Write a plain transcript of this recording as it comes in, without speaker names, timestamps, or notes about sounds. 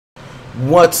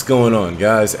What's going on,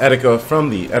 guys? Etika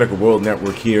from the Etika World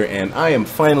Network here, and I am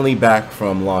finally back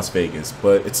from Las Vegas.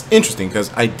 But it's interesting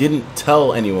because I didn't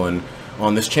tell anyone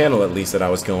on this channel, at least, that I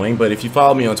was going. But if you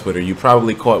follow me on Twitter, you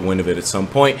probably caught wind of it at some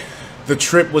point. The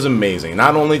trip was amazing.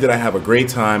 Not only did I have a great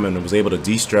time and was able to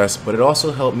de-stress, but it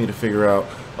also helped me to figure out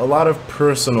a lot of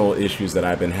personal issues that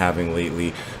I've been having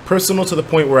lately. Personal to the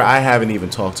point where I haven't even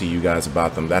talked to you guys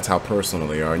about them. That's how personal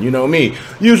they are. And you know me,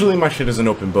 usually my shit is an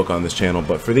open book on this channel,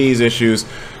 but for these issues,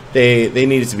 they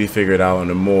needed to be figured out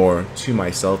on a more to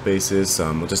myself basis,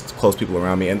 just close people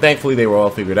around me, and thankfully they were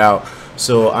all figured out.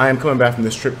 So I am coming back from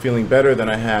this trip feeling better than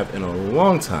I have in a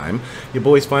long time. Your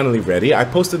boy's finally ready. I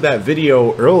posted that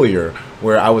video earlier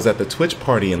where I was at the Twitch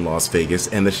party in Las Vegas,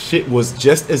 and the shit was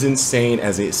just as insane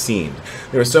as it seemed.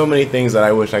 There are so many things that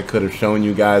I wish I could have shown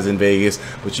you guys in Vegas,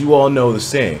 but you all know the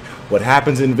saying. What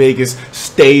happens in Vegas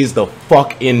stays the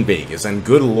fuck in Vegas, and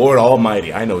good Lord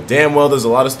Almighty, I know damn well there's a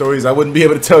lot of stories I wouldn't be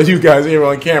able to tell you guys here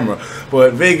on camera,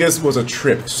 but Vegas was a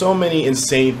trip. So many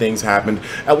insane things happened.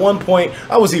 At one point,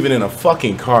 I was even in a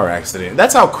fucking car accident.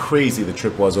 That's how crazy the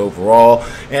trip was overall,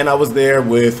 and I was there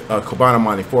with Kobana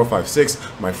Money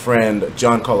 456, my friend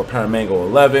John Carlo Paramango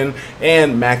 11,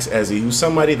 and Max Ezzy, who's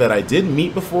somebody that I did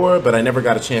meet before, but I never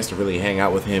got a chance to really hang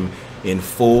out with him in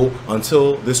full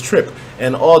until this trip.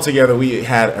 And all together we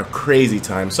had a crazy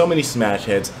time. So many Smash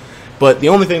heads. But the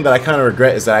only thing that I kind of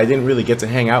regret is that I didn't really get to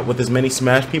hang out with as many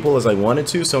Smash people as I wanted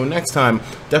to. So next time,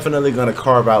 definitely going to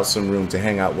carve out some room to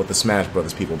hang out with the Smash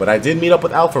Brothers people. But I did meet up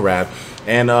with Alpha Rad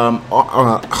and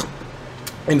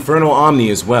Inferno Omni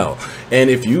as well. And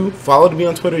if you followed me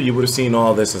on Twitter, you would have seen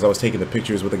all this as I was taking the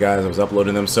pictures with the guys. I was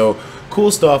uploading them. So cool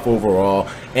stuff overall.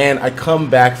 And I come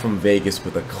back from Vegas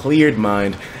with a cleared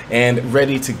mind and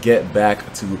ready to get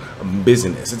back to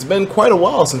business. It's been quite a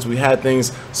while since we had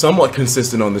things somewhat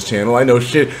consistent on this channel. I know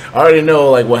shit, I already know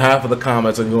like what half of the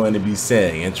comments are going to be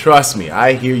saying. And trust me,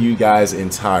 I hear you guys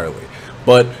entirely.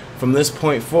 But from this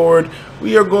point forward,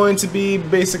 we are going to be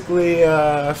basically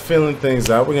filling things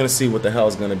out. We're going to see what the hell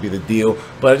is going to be the deal.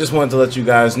 But I just wanted to let you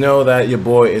guys know that your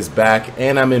boy is back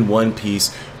and I'm in one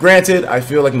piece. Granted, I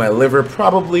feel like my liver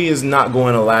probably is not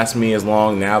going to last me as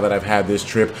long now that I've had this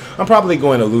trip. I'm probably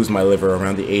going to lose my liver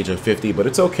around the age of 50, but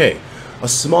it's okay. A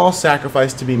small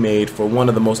sacrifice to be made for one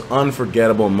of the most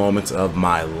unforgettable moments of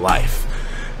my life.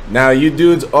 Now, you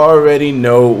dudes already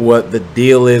know what the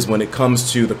deal is when it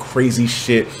comes to the crazy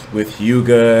shit with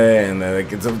Hyuga and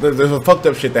there's a fucked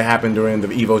up shit that happened during the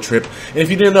Evo trip. And if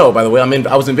you didn't know, by the way,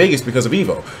 I was in Vegas because of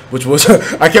Evo, which was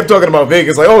I kept talking about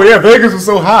Vegas like, oh yeah, Vegas was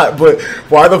so hot, but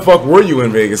why the fuck were you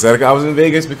in Vegas? I was in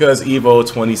Vegas because Evo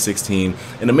 2016,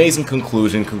 an amazing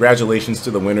conclusion. Congratulations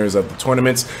to the winners of the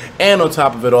tournaments, and on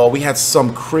top of it all, we had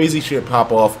some crazy shit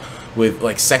pop off with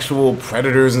like sexual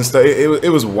predators and stuff.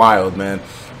 It was wild, man.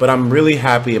 But I'm really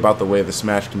happy about the way the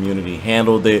Smash community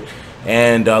handled it.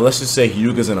 And let's just say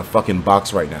Hyuga's in a fucking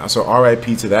box right now. So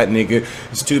RIP to that nigga.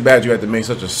 It's too bad you had to make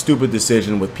such a stupid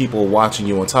decision with people watching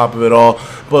you on top of it all.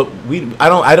 But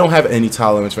I don't have any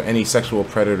tolerance for any sexual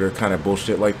predator kind of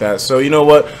bullshit like that. So you know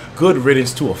what? Good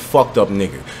riddance to a fucked up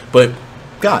nigga. But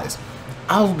guys,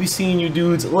 I will be seeing you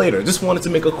dudes later. Just wanted to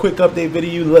make a quick update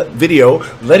video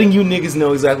letting you niggas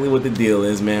know exactly what the deal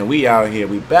is, man. We out here,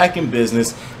 we back in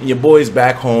business, and your boy's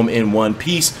back home in one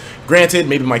piece. Granted,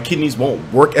 maybe my kidneys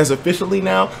won't work as efficiently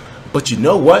now, but you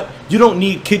know what? You don't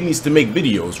need kidneys to make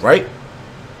videos, right?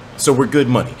 So we're good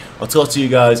money. I'll talk to you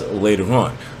guys later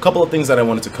on. A couple of things that I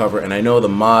wanted to cover, and I know the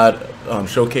mod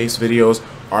showcase videos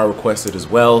are requested as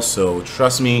well, so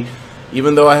trust me.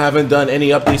 Even though I haven't done any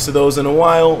updates to those in a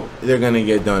while, they're going to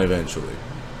get done eventually.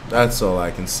 That's all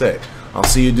I can say. I'll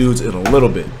see you dudes in a little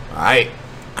bit. Alright?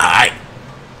 Alright.